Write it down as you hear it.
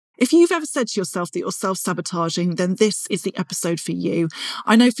If you've ever said to yourself that you're self-sabotaging, then this is the episode for you.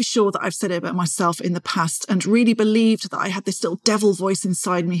 I know for sure that I've said it about myself in the past and really believed that I had this little devil voice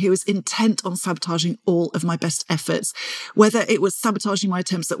inside me who was intent on sabotaging all of my best efforts, whether it was sabotaging my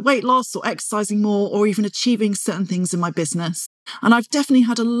attempts at weight loss or exercising more or even achieving certain things in my business. And I've definitely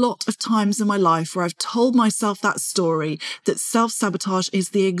had a lot of times in my life where I've told myself that story, that self-sabotage is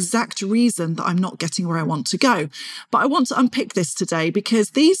the exact reason that I'm not getting where I want to go. But I want to unpick this today because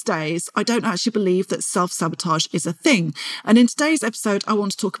these days I don't actually believe that self-sabotage is a thing. And in today's episode, I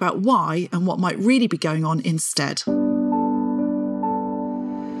want to talk about why and what might really be going on instead.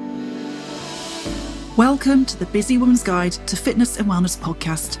 Welcome to the Busy Woman's Guide to Fitness and Wellness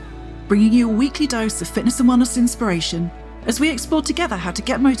podcast, bringing you a weekly dose of fitness and wellness inspiration as we explore together how to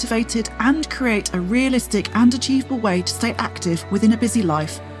get motivated and create a realistic and achievable way to stay active within a busy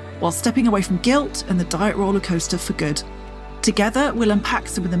life while stepping away from guilt and the diet roller coaster for good. Together, we'll unpack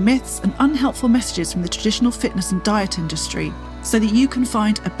some of the myths and unhelpful messages from the traditional fitness and diet industry so that you can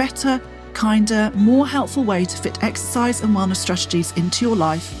find a better, kinder, more helpful way to fit exercise and wellness strategies into your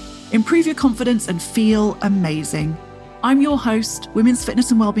life, improve your confidence and feel amazing. I'm your host, women's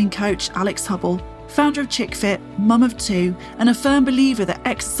fitness and wellbeing coach Alex Hubble, founder of ChickFit, mum of two, and a firm believer that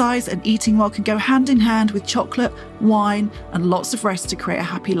exercise and eating well can go hand in hand with chocolate, wine, and lots of rest to create a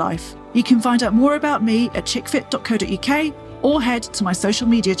happy life. You can find out more about me at chickfit.co.uk or head to my social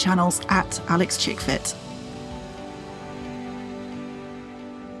media channels at AlexChickFit.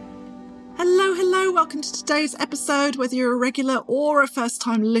 Hello, welcome to today's episode, whether you're a regular or a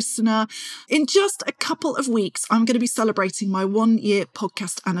first-time listener. In just a couple of weeks, I'm going to be celebrating my 1-year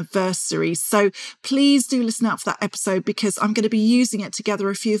podcast anniversary. So please do listen out for that episode because I'm going to be using it to gather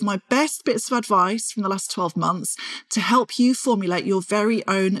a few of my best bits of advice from the last 12 months to help you formulate your very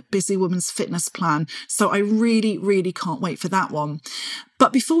own Busy Woman's fitness plan. So I really can't wait for that one.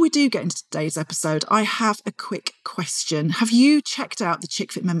 But before we do get into today's episode, I have a quick question. Have you checked out the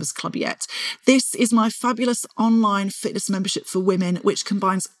ChickFit Members Club yet? This is my fabulous online fitness membership for women, which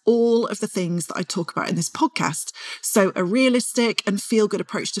combines all of the things that I talk about in this podcast. So a realistic and feel-good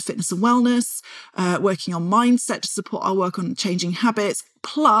approach to fitness and wellness, working on mindset to support our work on changing habits,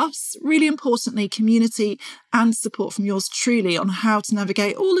 plus, really importantly, community and support from yours truly on how to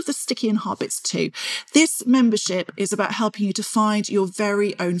navigate all of the sticky and hard bits too. This membership is about helping you to find your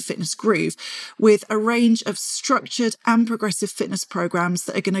very own fitness groove with a range of structured and progressive fitness programs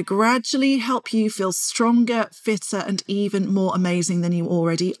that are going to gradually help you feel stronger, fitter, and even more amazing than you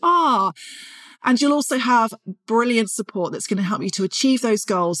already are. And you'll also have brilliant support that's going to help you to achieve those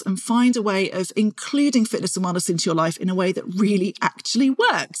goals and find a way of including fitness and wellness into your life in a way that really actually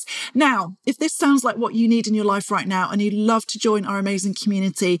works. Now, if this sounds like what you need in your life right now and you'd love to join our amazing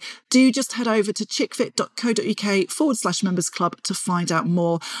community, do just head over to chickfit.co.uk/members club to find out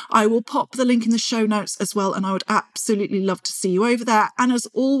more. I will pop the link in the show notes as well, and I would absolutely love to see you over there. And as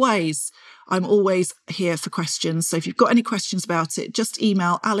always, I'm always here for questions. So if you've got any questions about it, just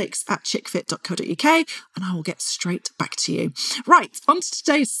email alex@chickfit.co.uk and I will get straight back to you. Right, on to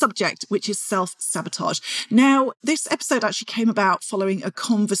today's subject, which is self-sabotage. Now, this episode actually came about following a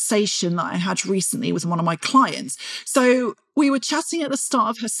conversation that I had recently with one of my clients. So we were chatting at the start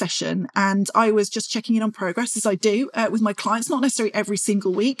of her session and I was just checking in on progress, as I do with my clients, not necessarily every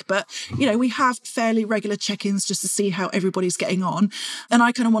single week, but, we have fairly regular check-ins just to see how everybody's getting on. And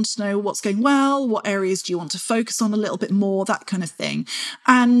I kind of wanted to know what's going well, what areas do you want to focus on a little bit more, that kind of thing.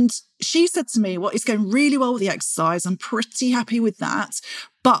 And she said to me, well, it's going really well with the exercise. I'm pretty happy with that.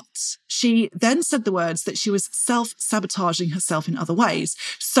 But she then said the words that she was self-sabotaging herself in other ways.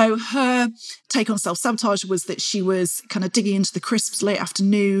 So her take on self-sabotage was that she was kind of digging into the crisps late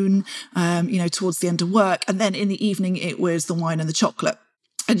afternoon, towards the end of work. And then in the evening, it was the wine and the chocolate.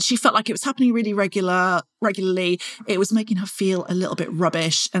 And she felt like it was happening really regularly. It was making her feel a little bit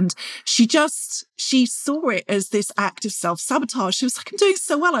rubbish. And she saw it as this act of self-sabotage. She was like, I'm doing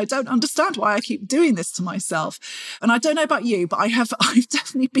so well. I don't understand why I keep doing this to myself. And I don't know about you, but I've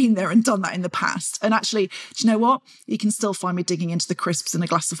definitely been there and done that in the past. And actually, do you know what? You can still find me digging into the crisps and a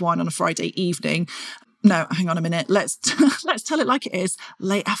glass of wine on a Friday evening. No, hang on a minute. Let's tell it like it is.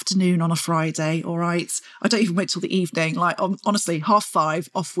 Late afternoon on a Friday, all right? I don't even wait till the evening. Honestly, 5:30,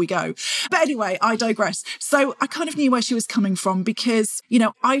 off we go. But anyway, I digress. So I kind of knew where she was coming from because,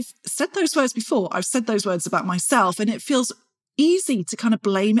 I've said those words before. I've said those words about myself and it feels easy to kind of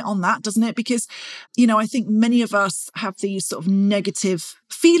blame it on that, doesn't it? Because, I think many of us have these sort of negative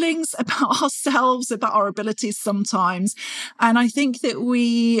feelings about ourselves, about our abilities sometimes. And I think that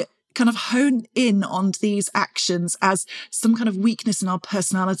we kind of hone in on these actions as some kind of weakness in our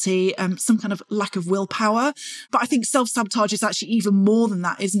personality, some kind of lack of willpower. But I think self-sabotage is actually even more than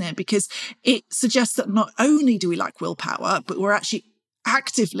that, isn't it? Because it suggests that not only do we lack willpower, but we're actually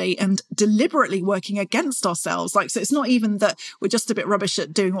actively and deliberately working against ourselves. So it's not even that we're just a bit rubbish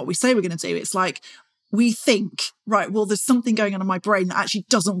at doing what we say we're going to do. It's like we think, right, well, there's something going on in my brain that actually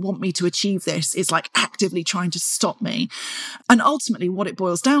doesn't want me to achieve this. It's like actively trying to stop me. And ultimately what it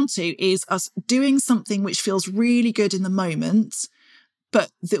boils down to is us doing something which feels really good in the moment, but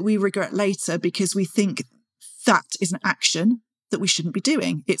that we regret later because we think that is an action that we shouldn't be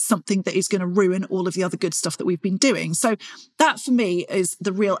doing. It's something that is going to ruin all of the other good stuff that we've been doing. So that for me is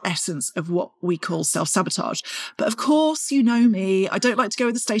the real essence of what we call self-sabotage. But of course, you know me, I don't like to go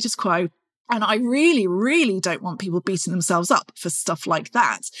with the status quo. And I really, really don't want people beating themselves up for stuff like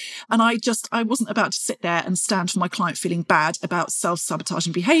that. And I wasn't about to sit there and stand for my client feeling bad about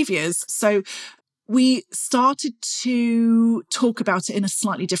self-sabotaging behaviours. So we started to talk about it in a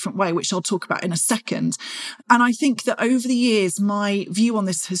slightly different way, which I'll talk about in a second. And I think that over the years, my view on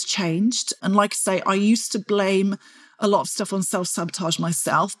this has changed. And like I say, I used to blame a lot of stuff on self-sabotage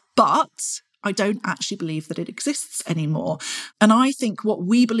myself, but I don't actually believe that it exists anymore. And I think what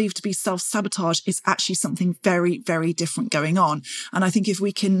we believe to be self-sabotage is actually something very, very different going on. And I think if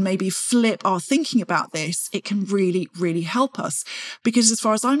we can maybe flip our thinking about this, it can really, really help us. Because as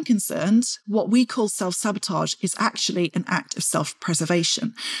far as I'm concerned, what we call self-sabotage is actually an act of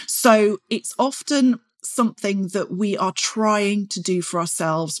self-preservation. So it's often something that we are trying to do for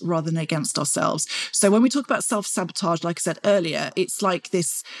ourselves rather than against ourselves. So when we talk about self-sabotage, like I said earlier, it's like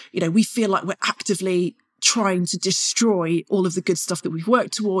this, we feel like we're actively trying to destroy all of the good stuff that we've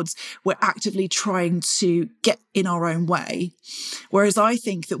worked towards. We're actively trying to get in our own way. Whereas I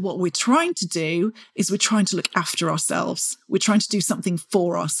think that what we're trying to do is we're trying to look after ourselves. We're trying to do something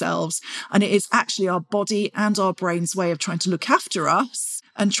for ourselves. And it is actually our body and our brain's way of trying to look after us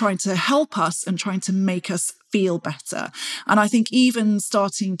and trying to help us and trying to make us feel better. And I think even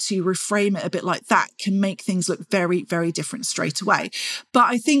starting to reframe it a bit like that can make things look very, very different straight away. But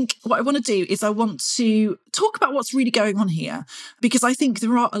I think what I want to do is I want to talk about what's really going on here, because I think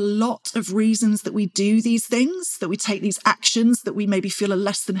there are a lot of reasons that we do these things, that we take these actions that we maybe feel are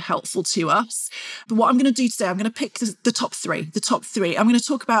less than helpful to us. But what I'm going to do today, I'm going to pick the top three. I'm going to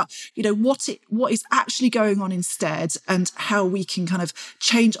talk about, what is actually going on instead and how we can kind of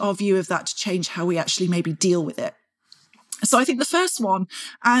change our view of that to change how we actually maybe deal with it. So I think the first one,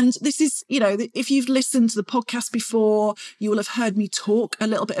 and this is, if you've listened to the podcast before, you will have heard me talk a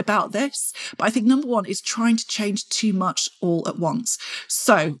little bit about this. But I think number one is trying to change too much all at once.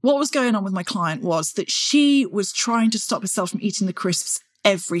 So what was going on with my client was that she was trying to stop herself from eating the crisps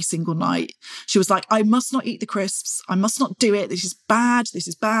every single night. She was like, I must not eat the crisps. I must not do it. This is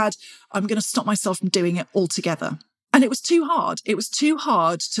bad. I'm going to stop myself from doing it altogether. And it was too hard. It was too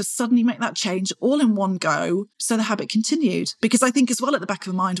hard to suddenly make that change all in one go. So the habit continued. Because I think as well at the back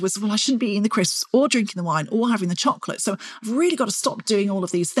of her mind was, well, I shouldn't be eating the crisps or drinking the wine or having the chocolate. So I've really got to stop doing all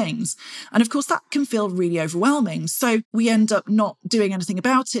of these things. And of course, that can feel really overwhelming. So we end up not doing anything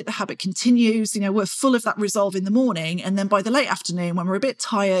about it. The habit continues. We're full of that resolve in the morning. And then by the late afternoon, when we're a bit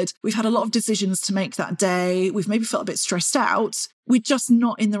tired, we've had a lot of decisions to make that day. We've maybe felt a bit stressed out. We're just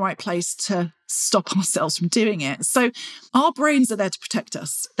not in the right place to stop ourselves from doing it. So our brains are there to protect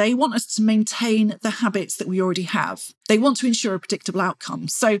us. They want us to maintain the habits that we already have. They want to ensure a predictable outcome.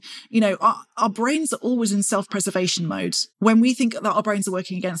 So, our brains are always in self-preservation mode. When we think that our brains are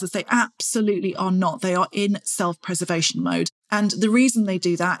working against us, they absolutely are not. They are in self-preservation mode. And the reason they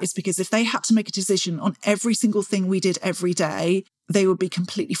do that is because if they had to make a decision on every single thing we did every day, they would be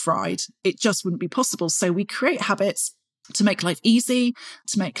completely fried. It just wouldn't be possible. So we create habits to make life easy,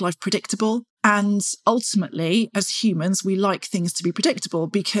 to make life predictable. And ultimately, as humans, we like things to be predictable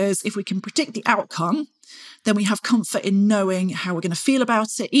because if we can predict the outcome, then we have comfort in knowing how we're going to feel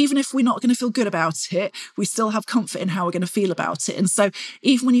about it. Even if we're not going to feel good about it, we still have comfort in how we're going to feel about it. And so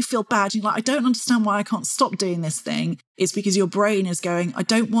even when you feel bad, you're like, I don't understand why I can't stop doing this thing. It's because your brain is going, I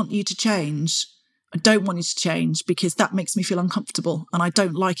don't want you to change. I don't want you to change because that makes me feel uncomfortable and I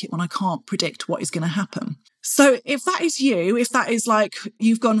don't like it when I can't predict what is going to happen. So if that is you, if that is like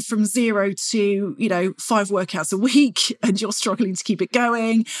you've gone from 0 to, 5 workouts a week and you're struggling to keep it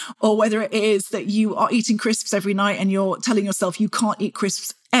going, or whether it is that you are eating crisps every night and you're telling yourself you can't eat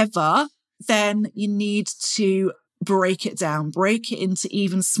crisps ever, then you need to break it down, break it into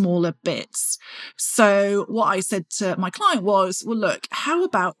even smaller bits. So what I said to my client was, well, look, how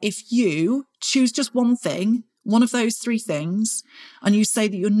about if you choose just one thing, one of those 3 things, and you say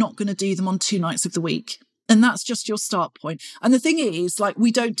that you're not going to do them on 2 nights of the week? And that's just your start point. And the thing is, like,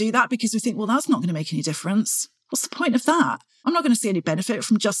 we don't do that because we think, well, that's not going to make any difference. What's the point of that? I'm not going to see any benefit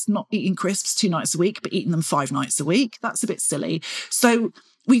from just not eating crisps 2 nights a week, but eating them 5 nights a week. That's a bit silly. So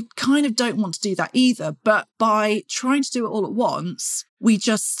we kind of don't want to do that either. But by trying to do it all at once, we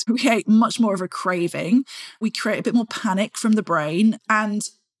just create much more of a craving. We create a bit more panic from the brain, and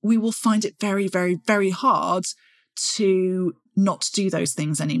we will find it very, very, very hard to not do those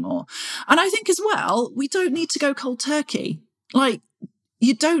things anymore. And I think as well, we don't need to go cold turkey. Like,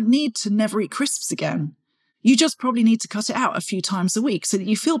 you don't need to never eat crisps again. You just probably need to cut it out a few times a week so that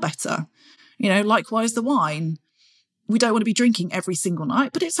you feel better. Likewise the wine. We don't want to be drinking every single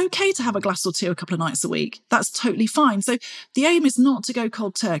night, but it's okay to have a glass or two a couple of nights a week. That's totally fine. So the aim is not to go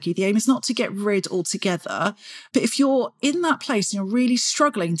cold turkey. The aim is not to get rid altogether. But if you're in that place and you're really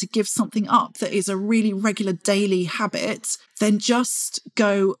struggling to give something up that is a really regular daily habit, then just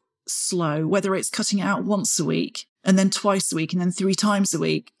go slow, whether it's cutting it out once a week and then twice a week and then 3 times a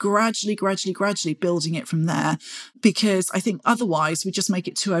week, gradually building it from there, because I think otherwise we just make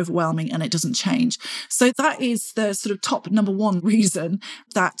it too overwhelming and it doesn't change. So that is the sort of top number 1 reason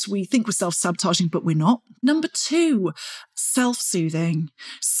that we think we're self-sabotaging, but we're not. Number 2, self-soothing.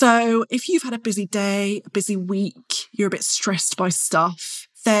 So if you've had a busy day, a busy week, you're a bit stressed by stuff,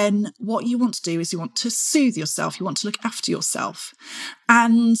 then what you want to do is you want to soothe yourself. You want to look after yourself.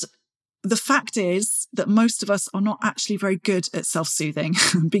 And the fact is that most of us are not actually very good at self-soothing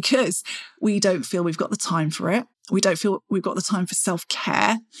because we don't feel we've got the time for it. We don't feel we've got the time for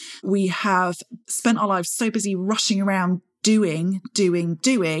self-care. We have spent our lives so busy rushing around doing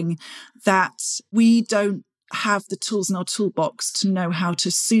that we don't have the tools in our toolbox to know how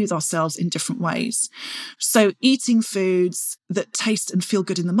to soothe ourselves in different ways. So eating foods that taste and feel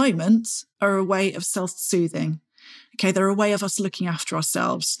good in the moment are a way of self-soothing. Okay, they're a way of us looking after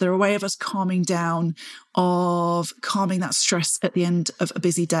ourselves. They're a way of us calming down, of calming that stress at the end of a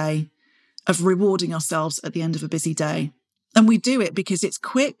busy day, of rewarding ourselves at the end of a busy day. And we do it because it's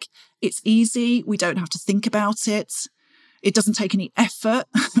quick, it's easy, we don't have to think about it. It doesn't take any effort,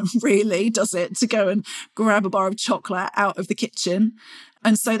 really, does it, to go and grab a bar of chocolate out of the kitchen.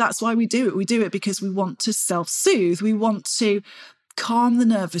 And so that's why we do it. We do it because we want to self-soothe. We want to calm the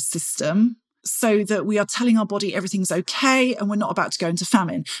nervous system so that we are telling our body everything's okay and we're not about to go into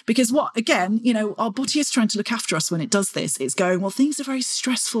famine. Because our body is trying to look after us when it does this. It's going, well, things are very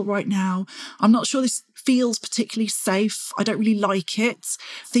stressful right now. I'm not sure this feels particularly safe. I don't really like it.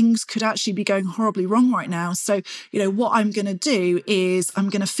 Things could actually be going horribly wrong right now. So, what I'm going to do is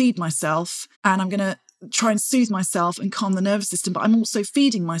I'm going to feed myself and I'm going to try and soothe myself and calm the nervous system, but I'm also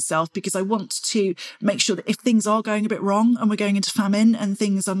feeding myself because I want to make sure that if things are going a bit wrong and we're going into famine and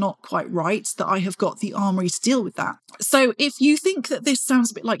things are not quite right, that I have got the armory to deal with that. So if you think that this sounds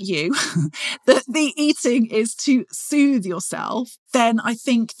a bit like you, that the eating is to soothe yourself, then I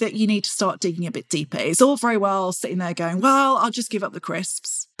think that you need to start digging a bit deeper. It's all very well sitting there going, well, I'll just give up the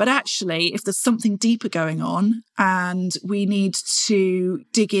crisps. But actually, if there's something deeper going on and we need to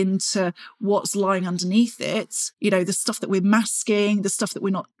dig into what's lying underneath it, the stuff that we're masking, the stuff that we're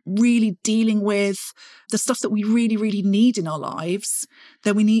not really dealing with, the stuff that we really, really need in our lives,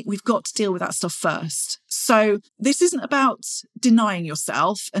 then we've got to deal with that stuff first. So this isn't about denying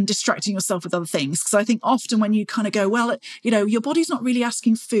yourself and distracting yourself with other things. Because I think often when you kind of go, well, your body's not really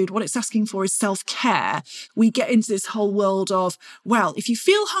asking for food. What it's asking for is self-care. We get into this whole world of, well, if you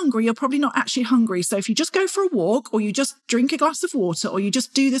feel hungry, you're probably not actually hungry. So if you just go for a walk or you just drink a glass of water or you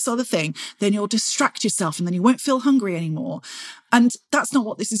just do this other thing, then you'll distract yourself and then you won't feel hungry anymore. And that's not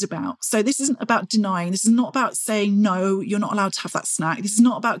what this is about. So this isn't about denying. This is not about saying, no, you're not allowed to have that snack. This is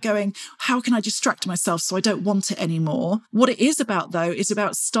not about going, how can I distract myself so I don't want it anymore? What it is about, though, is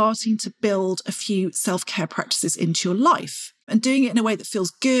about starting to build a few self-care practices into your life and doing it in a way that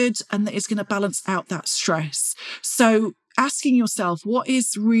feels good and that is going to balance out that stress. So asking yourself, what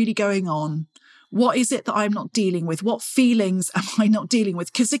is really going on? What is it that I'm not dealing with? What feelings am I not dealing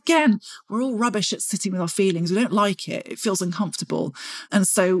with? Because again, we're all rubbish at sitting with our feelings. We don't like it. It feels uncomfortable. And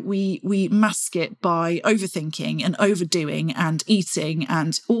so we mask it by overthinking and overdoing and eating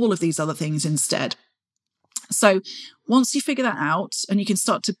and all of these other things instead. So once you figure that out and you can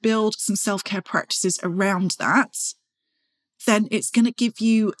start to build some self-care practices around that, then it's going to give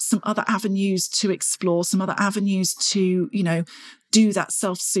you some other avenues to explore, some other avenues to, do that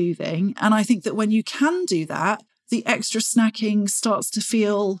self-soothing. And I think that when you can do that, the extra snacking starts to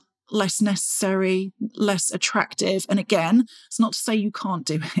feel less necessary, less attractive. And again, it's not to say you can't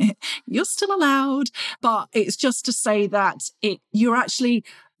do it. You're still allowed, but it's just to say that you're actually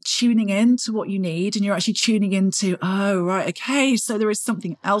tuning in to what you need, and you're actually tuning into, oh, right, okay, so there is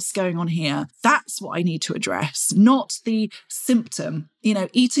something else going on here. That's what I need to address, not the symptom.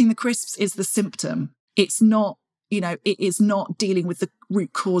 Eating the crisps is the symptom. It's not, it is not dealing with the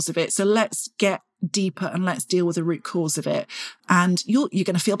root cause of it. So let's get deeper and let's deal with the root cause of it. And you're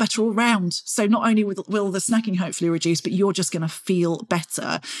going to feel better all round. So not only will the snacking hopefully reduce, but you're just going to feel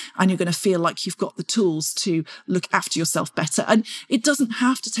better, and you're going to feel like you've got the tools to look after yourself better. And it doesn't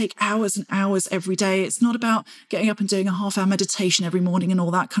have to take hours and hours every day. It's not about getting up and doing a half-hour meditation every morning and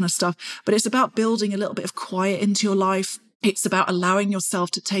all that kind of stuff, but it's about building a little bit of quiet into your life. It's about allowing yourself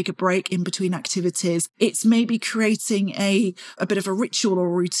to take a break in between activities. It's maybe creating a bit of a ritual or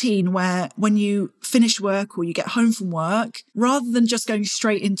a routine where when you finish work or you get home from work, rather than just going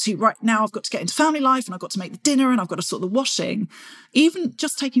straight into, right now I've got to get into family life and I've got to make the dinner and I've got to sort the washing, even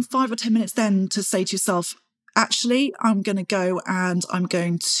just taking 5 or 10 minutes then to say to yourself, actually, I'm going to go and I'm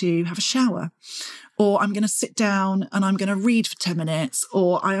going to have a shower, or I'm going to sit down and I'm going to read for 10 minutes,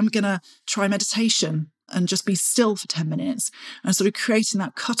 or I am going to try meditation and just be still for 10 minutes, and sort of creating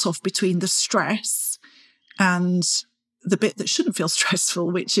that cutoff between the stress and the bit that shouldn't feel stressful,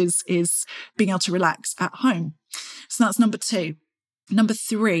 which is being able to relax at home. So that's number 2. Number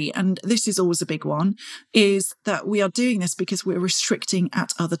 3, and this is always a big one, is that we are doing this because we're restricting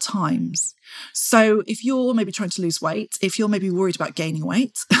at other times. So if you're maybe trying to lose weight, if you're maybe worried about gaining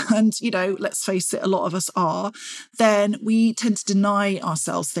weight, and, let's face it, a lot of us are, then we tend to deny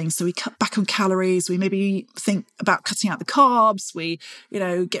ourselves things. So we cut back on calories. We maybe think about cutting out the carbs. We,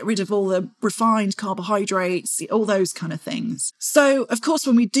 get rid of all the refined carbohydrates, all those kind of things. So, of course,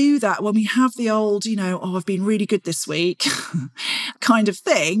 when we do that, when we have the old, I've been really good this week kind of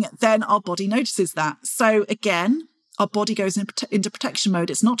thing, then our body notices that. So again, our body goes into protection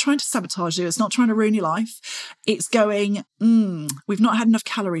mode. It's not trying to sabotage you. It's not trying to ruin your life. It's going, we've not had enough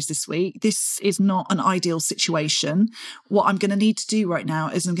calories this week. This is not an ideal situation. What I'm going to need to do right now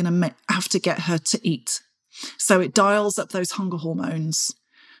is I'm going to have to get her to eat. So it dials up those hunger hormones,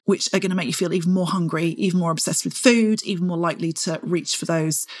 which are going to make you feel even more hungry, even more obsessed with food, even more likely to reach for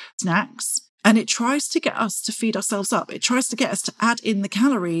those snacks. And it tries to get us to feed ourselves up. It tries to get us to add in the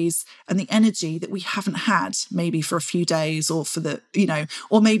calories and the energy that we haven't had maybe for a few days, or for the,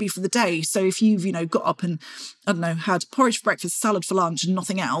 or maybe for the day. So if you've, got up and, had porridge for breakfast, salad for lunch and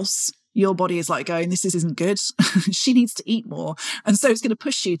nothing else, your body is like going, this isn't good. She needs to eat more. And so it's going to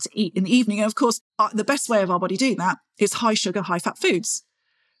push you to eat in the evening. And of course, the best way of our body doing that is high sugar, high fat foods,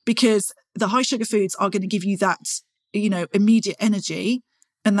 because the high sugar foods are going to give you that, immediate energy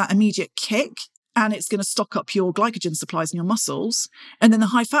and that immediate kick, and it's going to stock up your glycogen supplies in your muscles. And then the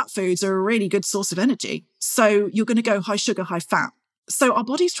high fat foods are a really good source of energy. So you're going to go high sugar, high fat. So our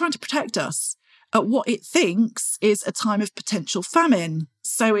body's trying to protect us at what it thinks is a time of potential famine.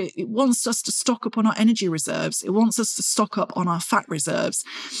 So it wants us to stock up on our energy reserves. It wants us to stock up on our fat reserves.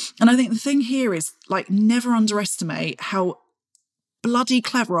 And I think the thing here is, never underestimate how bloody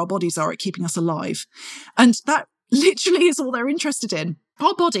clever our bodies are at keeping us alive. And that literally is all they're interested in.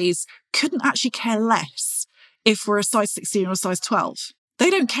 Our bodies couldn't actually care less if we're a size 16 or a size 12.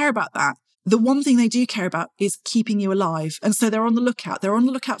 They don't care about that. The one thing they do care about is keeping you alive. And so they're on the lookout. They're on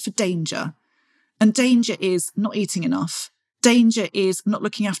the lookout for danger. And danger is not eating enough. Danger is not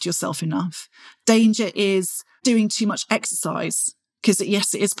looking after yourself enough. Danger is doing too much exercise, because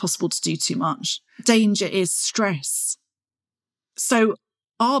yes, it is possible to do too much. Danger is stress. So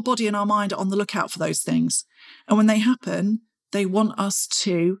our body and our mind are on the lookout for those things. And when they happen, they want us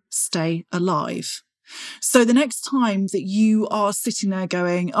to stay alive. So the next time that you are sitting there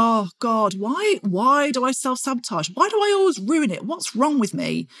going, oh God, why do I self-sabotage? Why do I always ruin it? What's wrong with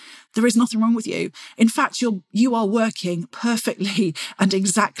me? There is nothing wrong with you. In fact, you are working perfectly and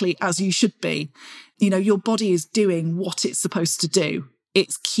exactly as you should be. Your body is doing what it's supposed to do.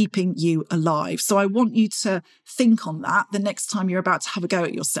 It's keeping you alive. So I want you to think on that the next time you're about to have a go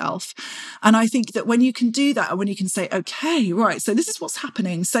at yourself. And I think that when you can do that, and when you can say, okay, right, so this is what's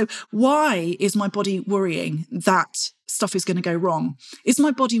happening. So why is my body worrying that stuff is going to go wrong? Is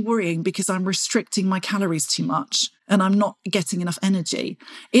my body worrying because I'm restricting my calories too much and I'm not getting enough energy?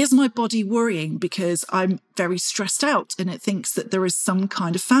 Is my body worrying because I'm very stressed out and it thinks that there is some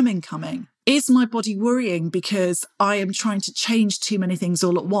kind of famine coming? Is my body worrying because I am trying to change too many things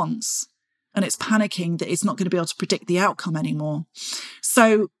all at once and it's panicking that it's not going to be able to predict the outcome anymore?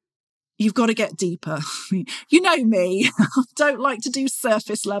 So you've got to get deeper. You know me, I don't like to do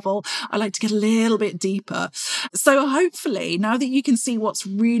surface level. I like to get a little bit deeper. So hopefully now that you can see what's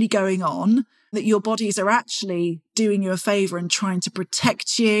really going on, that your bodies are actually doing you a favor and trying to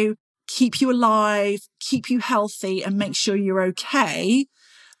protect you, keep you alive, keep you healthy and make sure you're okay,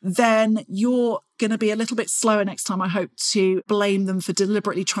 then you're going to be a little bit slower next time, I hope, to blame them for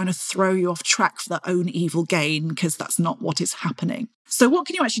deliberately trying to throw you off track for their own evil gain, because that's not what is happening. So what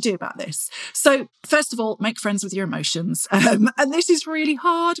can you actually do about this? So first of all, make friends with your emotions. And this is really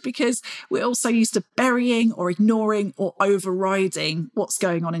hard because we're also used to burying or ignoring or overriding what's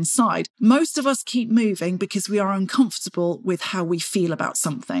going on inside. Most of us keep moving because we are uncomfortable with how we feel about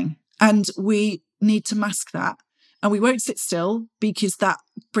something. And we need to mask that. And we won't sit still because that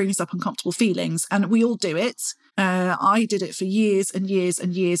brings up uncomfortable feelings. And we all do it. I did it for years and years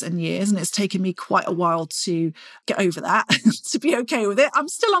and years and years. And it's taken me quite a while to get over that, to be okay with it. I'm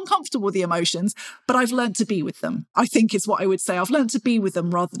still uncomfortable with the emotions, but I've learned to be with them, I think is what I would say. I've learned to be with them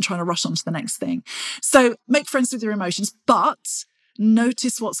rather than trying to rush on to the next thing. So make friends with your emotions, but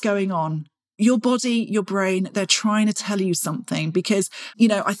notice what's going on. Your body, your brain, they're trying to tell you something because,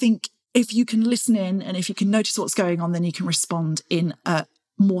 I think if you can listen in and if you can notice what's going on, then you can respond in a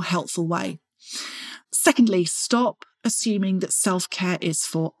more helpful way. Secondly, stop assuming that self-care is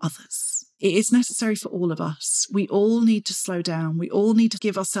for others. It is necessary for all of us. We all need to slow down. We all need to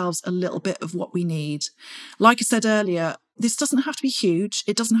give ourselves a little bit of what we need. Like I said earlier, this doesn't have to be huge.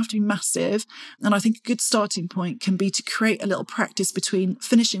 It doesn't have to be massive. And I think a good starting point can be to create a little practice between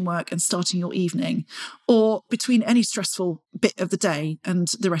finishing work and starting your evening, or between any stressful bit of the day and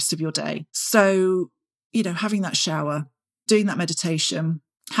the rest of your day. So, having that shower, doing that meditation,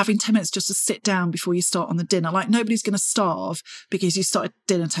 having 10 minutes just to sit down before you start on the dinner. Like, nobody's going to starve because you started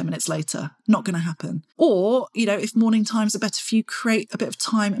dinner 10 minutes later. Not going to happen. Or, if morning times are better for you, create a bit of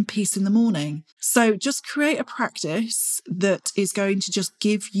time and peace in the morning. So just create a practice that is going to just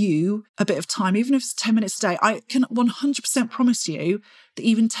give you a bit of time, even if it's 10 minutes a day. I can 100% promise you that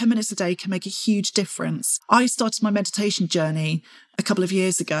even 10 minutes a day can make a huge difference. I started my meditation journey a couple of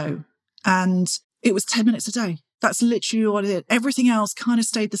years ago, and it was 10 minutes a day. That's literally what it did. Everything else kind of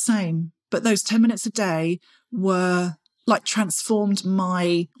stayed the same. But those 10 minutes a day were transformed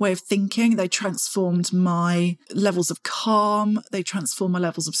my way of thinking. They transformed my levels of calm. They transformed my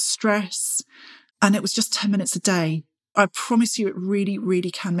levels of stress. And it was just 10 minutes a day. I promise you it really,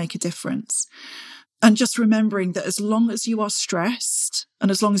 really can make a difference. And just remembering that as long as you are stressed and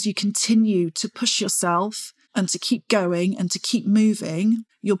as long as you continue to push yourself and to keep going and to keep moving,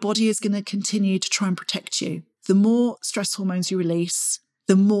 your body is going to continue to try and protect you. The more stress hormones you release,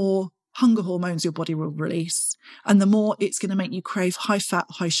 the more hunger hormones your body will release, and the more it's going to make you crave high-fat,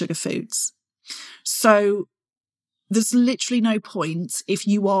 high-sugar foods. So there's literally no point, if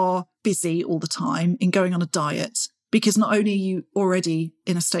you are busy all the time, in going on a diet, because not only are you already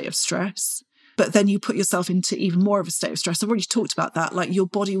in a state of stress, but then you put yourself into even more of a state of stress. I've already talked about that. Your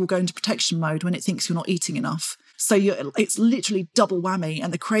body will go into protection mode when it thinks you're not eating enough. So it's literally double whammy,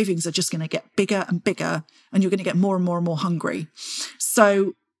 and the cravings are just going to get bigger and bigger, and you're going to get more and more and more hungry.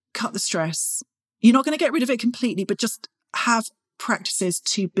 So cut the stress. You're not going to get rid of it completely, but just have practices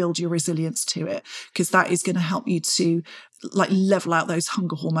to build your resilience to it, because that is going to help you to level out those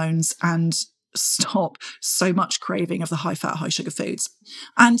hunger hormones and stop so much craving of the high fat, high sugar foods.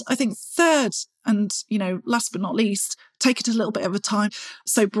 And I think third, and last but not least, take it a little bit of a time.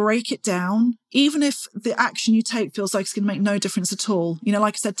 So break it down. Even if the action you take feels like it's going to make no difference at all.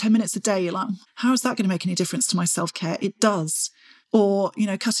 Like I said, 10 minutes a day, you're like, how is that going to make any difference to my self-care? It does. Or,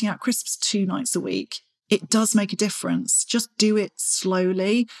 cutting out crisps 2 nights a week. It does make a difference. Just do it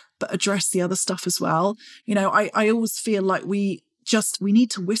slowly, but address the other stuff as well. I always feel like we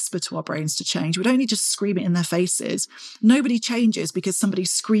need to whisper to our brains to change. We don't need to scream it in their faces. Nobody changes because somebody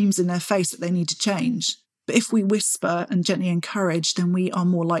screams in their face that they need to change. But if we whisper and gently encourage, then we are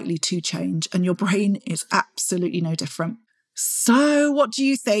more likely to change. And your brain is absolutely no different. So what do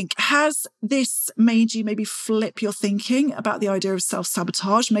you think? Has this made you maybe flip your thinking about the idea of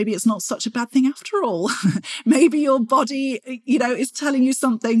self-sabotage? Maybe it's not such a bad thing after all. Maybe your body, is telling you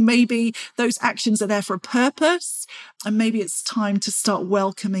something. Maybe those actions are there for a purpose. And maybe it's time to start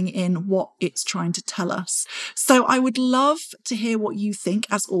welcoming in what it's trying to tell us. So I would love to hear what you think,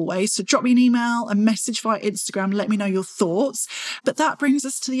 as always. So drop me an email, a message via Instagram, let me know your thoughts. But that brings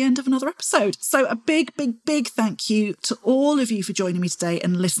us to the end of another episode. So a big, big, big thank you to all of you for joining me today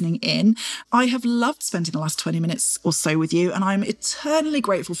and listening in. I have loved spending the last 20 minutes or so with you, and I'm eternally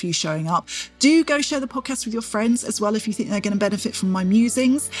grateful for you showing up. Do go share the podcast with your friends as well if you think they're going to benefit from my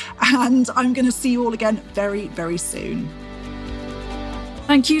musings. And I'm going to see you all again very, very soon.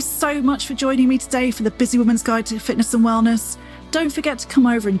 Thank you so much for joining me today for the Busy Woman's Guide to Fitness and Wellness. Don't forget to come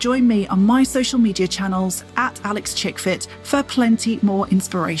over and join me on my social media channels @AlexChickFit for plenty more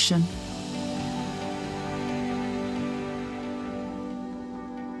inspiration.